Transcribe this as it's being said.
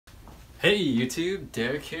Hey YouTube,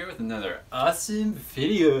 Derek here with another awesome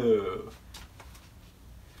video.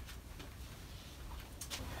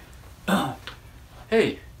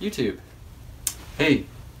 Hey YouTube. Hey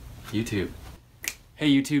YouTube.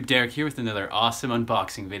 Hey YouTube, Derek here with another awesome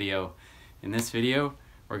unboxing video. In this video,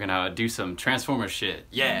 we're gonna do some Transformer shit.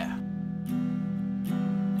 Yeah!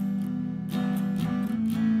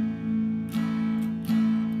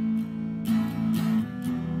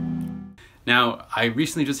 Now, I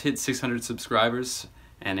recently just hit 600 subscribers,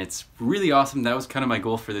 and it's really awesome. That was kind of my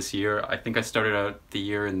goal for this year. I think I started out the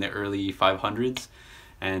year in the early 500s,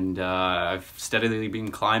 and I've steadily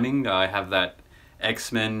been climbing. I have that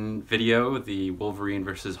X-Men video, the Wolverine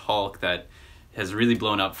versus Hulk, that has really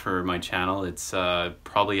blown up for my channel. It's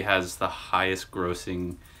probably has the highest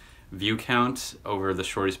grossing view count over the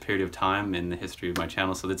shortest period of time in the history of my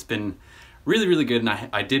channel. So it's been really, really good, and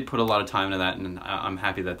I did put a lot of time into that, and I'm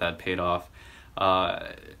happy that that paid off.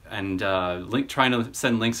 Trying to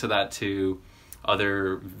send links to that to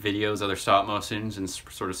other videos, other stop motions, and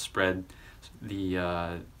sort of spread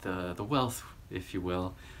the wealth, if you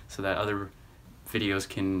will, so that other videos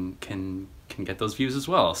can get those views as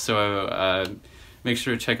well. So make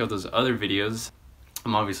sure to check out those other videos.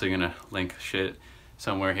 I'm obviously gonna link shit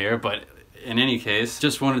somewhere here, but in any case,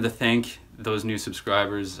 just wanted to thank those new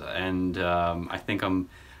subscribers, and I think I'm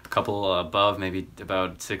a couple above, maybe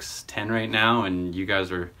about 610 right now, and you guys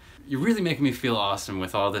you're really making me feel awesome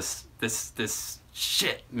with all this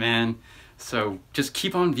shit, man. So just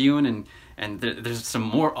keep on viewing, and there's some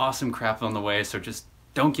more awesome crap on the way, so just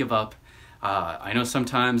don't give up. I know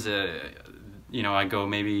sometimes you know, I go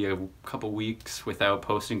maybe a couple weeks without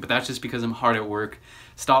posting, but that's just because I'm hard at work.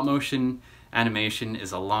 Stop motion animation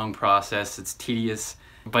is a long process, it's tedious,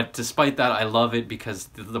 but despite that I love it because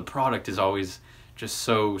the product is always just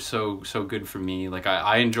so good for me. Like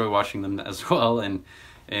I enjoy watching them as well,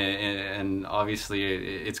 and obviously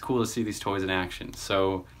it's cool to see these toys in action.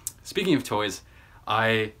 So speaking of toys,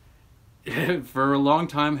 I for a long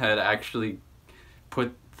time had actually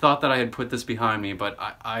thought that I had put this behind me, but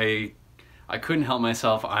I couldn't help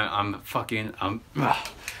myself. I'm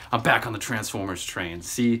back on the Transformers train.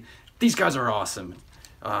 See, these guys are awesome.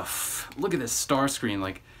 Look at this star screen.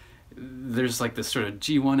 Like, there's like this sort of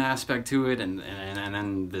G1 aspect to it, and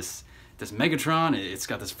then this Megatron. It's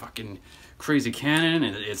got this fucking crazy cannon,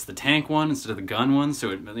 and it's the tank one instead of the gun one,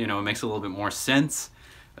 so it, you know, it makes a little bit more sense.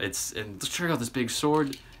 And let's check out this big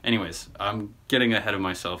sword. Anyways, I'm getting ahead of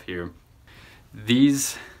myself here.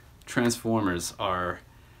 These Transformers are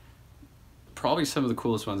probably some of the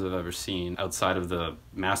coolest ones I've ever seen outside of the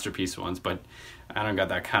masterpiece ones, but I don't got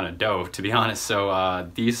that kind of dough, to be honest. So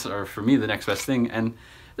these are for me the next best thing, and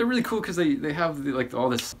they're really cool because they have like all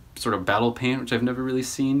this sort of battle paint, which I've never really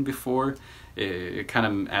seen before. It kind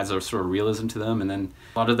of adds a sort of realism to them, and then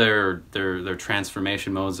a lot of their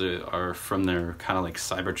transformation modes are from their kind of like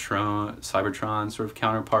Cybertron sort of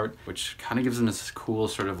counterpart, which kind of gives them this cool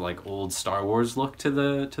sort of like old Star Wars look to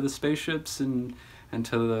the spaceships and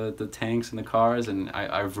to the tanks and the cars, and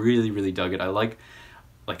I've really dug it. I like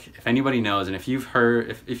if anybody knows, and if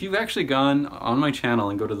you've actually gone on my channel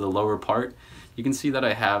and go to the lower part, you can see that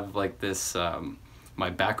I have like this my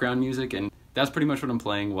background music, and that's pretty much what I'm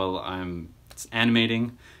playing while I'm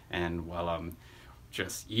animating, and while I'm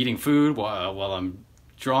just eating food, while I'm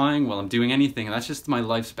drawing, while I'm doing anything. And that's just my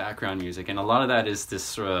life's background music, and a lot of that is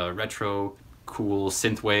this retro cool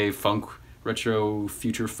synthwave funk, retro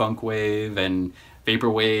future funk wave, and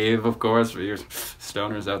vaporwave, of course, for your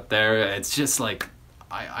stoners out there. It's just like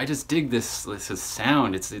I just dig this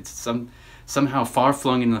sound. It's somehow far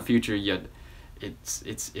flung in the future, yet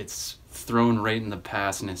it's thrown right in the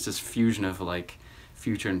past, and it's this fusion of like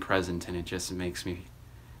future and present, and it just makes me,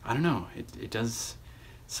 I don't know, it does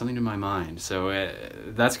something to my mind. So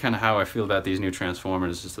that's kind of how I feel about these new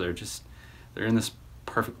Transformers. Is they're in this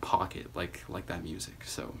perfect pocket, like that music.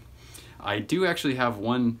 So I do actually have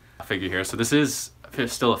one figure here. So this is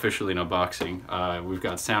still officially an unboxing. We've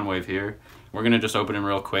got Soundwave here. We're gonna just open him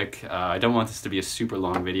real quick. I don't want this to be a super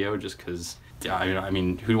long video, just because I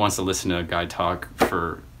mean, who wants to listen to a guy talk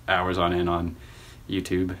for hours on end on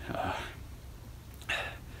YouTube?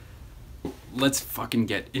 Let's fucking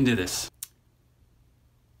get into this.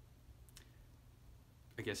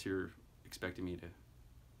 I guess you're expecting me to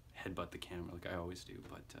headbutt the camera like I always do,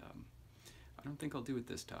 but I don't think I'll do it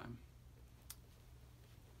this time.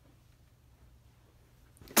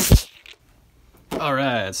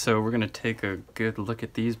 Alright, so we're gonna take a good look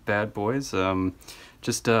at these bad boys.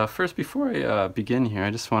 First, before I begin here,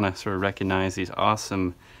 I just want to sort of recognize these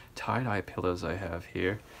awesome tie-dye pillows I have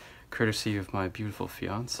here, courtesy of my beautiful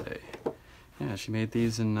fiance. Yeah, she made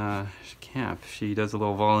these in camp. She does a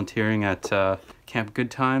little volunteering at Camp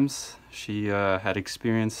Good Times. She had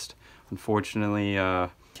experienced, unfortunately,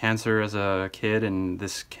 cancer as a kid, and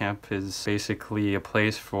this camp is basically a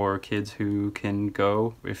place for kids who can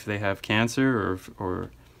go if they have cancer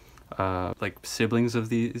or like siblings of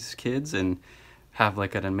these kids, and have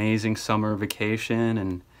like an amazing summer vacation,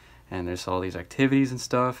 and there's all these activities and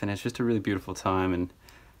stuff, and it's just a really beautiful time. And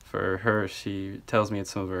for her, she tells me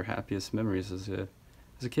it's some of her happiest memories as a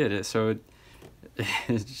kid. So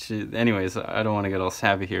anyways, I don't want to get all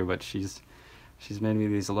sappy here, but she's made me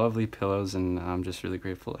these lovely pillows, and I'm just really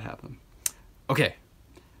grateful to have them. Okay,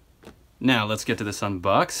 now let's get to this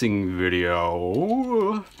unboxing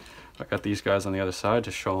video. I got these guys on the other side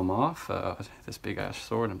to show them off. This big ass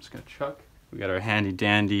sword I'm just gonna chuck. We got our handy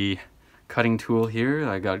dandy cutting tool here.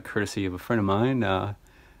 I got courtesy of a friend of mine.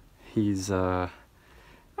 He's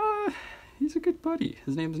a good buddy.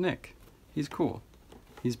 His name's Nick. He's cool.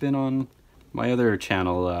 He's been on my other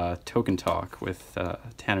channel, Token Talk, with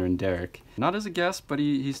Tanner and Derek. Not as a guest, but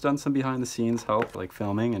he's done some behind the scenes help, like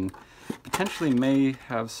filming, and potentially may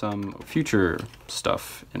have some future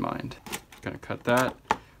stuff in mind. Gonna cut that,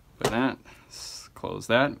 open that, close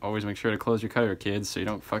that. Always make sure to close your cutter, kids, so you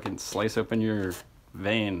don't fucking slice open your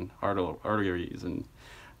vein arteries. And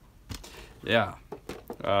yeah.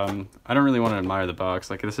 I don't really want to admire the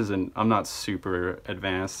box. Like, this isn't, I'm not super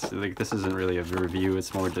advanced. Like, this isn't really a review.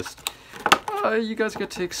 It's more just, you guys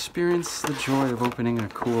get to experience the joy of opening a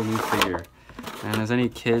cool new figure. And as any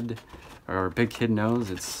kid or big kid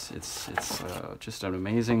knows, it's just an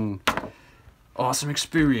amazing, awesome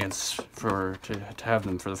experience to have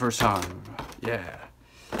them for the first time. Yeah.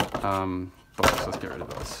 Box, let's get rid of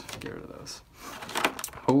those. Get rid of those.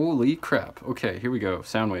 Holy crap. Okay, here we go.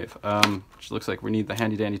 Soundwave. Which looks like we need the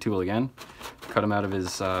handy dandy tool again. Cut him out of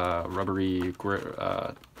his rubbery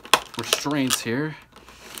restraints here.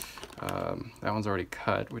 That one's already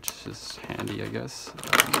cut, which is handy, I guess.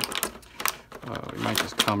 It might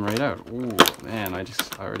just come right out. Ooh, man, I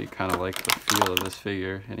already kind of like the feel of this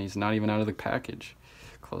figure, and he's not even out of the package.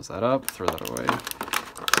 Close that up, throw that away.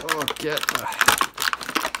 Oh,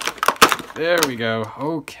 there we go.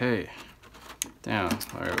 Okay. Down.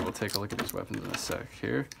 Alright, we'll take a look at these weapons in a sec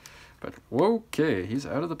here. But, okay, he's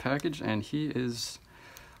out of the package, and he is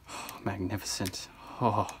magnificent.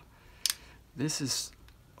 Oh, this is,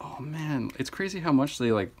 oh man, it's crazy how much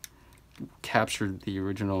they, like, captured the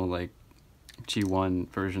original, like, G1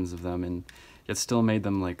 versions of them, and yet still made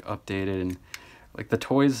them, like, updated, and, like, the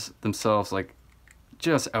toys themselves, like,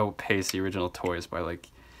 just outpace the original toys by, like,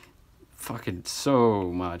 fucking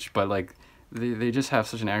so much. But, like, they just have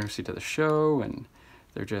such an accuracy to the show, and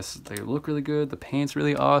they look really good. The paint's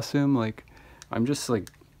really awesome. Like, I'm just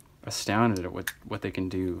like astounded at what they can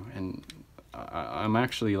do, and I'm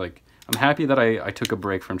actually like, I'm happy that I took a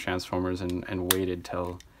break from Transformers and waited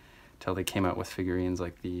till they came out with figurines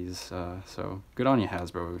like these. So good on you,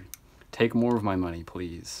 Hasbro. Take more of my money,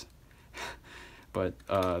 please. But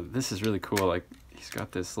this is really cool. Like, he's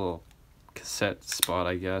got this little cassette spot,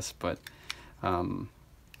 I guess, but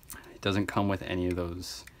doesn't come with any of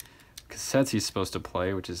those cassettes he's supposed to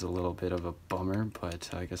play, which is a little bit of a bummer, but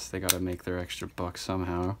I guess they gotta make their extra buck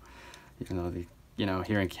somehow. Even though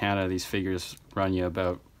here in Canada, these figures run you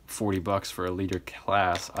about $40 for a liter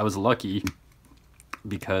class. I was lucky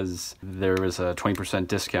because there was a 20%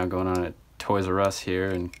 discount going on at Toys R Us here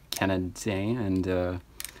in Canada, and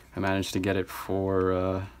I managed to get it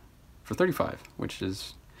for $35, which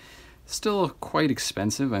is still quite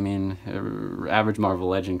expensive. I mean, average Marvel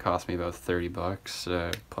Legend cost me about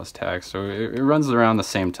 $30 plus tax, so it runs around the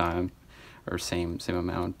same time, or same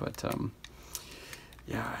amount. But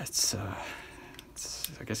yeah, it's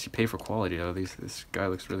I guess you pay for quality though. This guy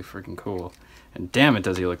looks really freaking cool, and damn it,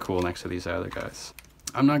 does he look cool next to these other guys.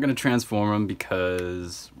 I'm not gonna transform him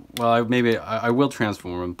because, well, maybe I will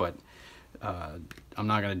transform him, but I'm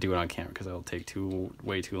not gonna do it on camera because it'll take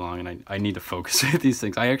way too long, and I need to focus with these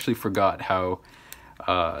things. I actually forgot how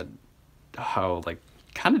like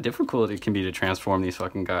kind of difficult it can be to transform these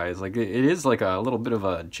fucking guys. Like, it is like a little bit of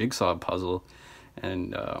a jigsaw puzzle,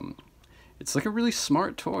 and it's like a really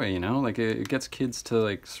smart toy, you know. Like, it gets kids to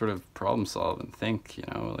like sort of problem solve and think, you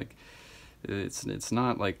know. Like, it's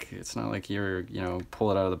not like you're, you know, pull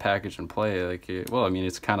it out of the package and play. Like, well, I mean,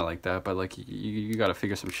 it's kind of like that, but like you got to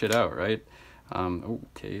figure some shit out, right?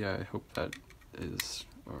 Okay, I hope that is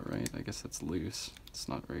alright. I guess that's loose. It's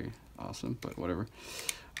not very awesome, but whatever.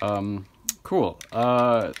 Cool.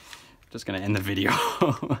 Just gonna end the video.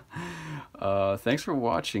 Thanks for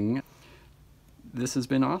watching. This has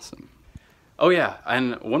been awesome. Oh yeah,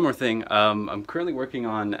 and one more thing. I'm currently working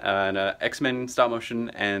on an X-Men stop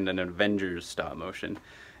motion and an Avengers stop motion.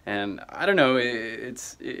 And I don't know,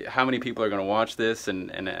 how many people are going to watch this,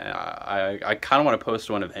 and I kind of want to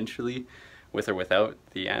post one eventually, with or without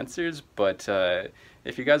the answers, but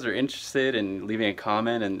if you guys are interested in leaving a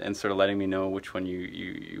comment and sort of letting me know which one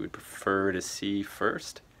you would prefer to see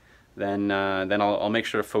first, then I'll make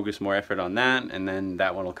sure to focus more effort on that, and then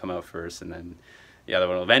that one will come out first, and then the other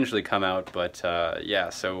one will eventually come out. But yeah,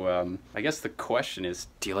 so I guess the question is,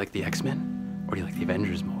 do you like the X-Men or do you like the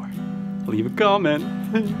Avengers more? Leave a comment.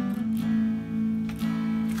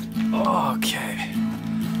 Okay.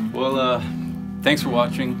 Well, thanks for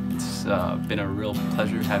watching. It's been a real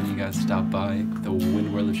pleasure having you guys stop by the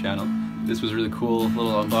Wind Whirler channel. This was a really cool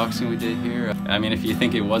little unboxing we did here. I mean, if you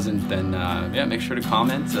think it wasn't, then yeah, make sure to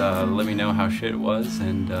comment. Let me know how shit it was,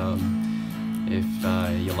 and if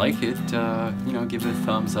you like it, you know, give it a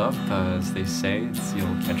thumbs up. As they say, it's the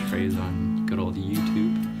old catchphrase on good old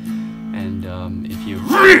YouTube. And if you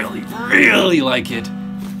really, really like it,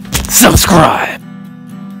 subscribe!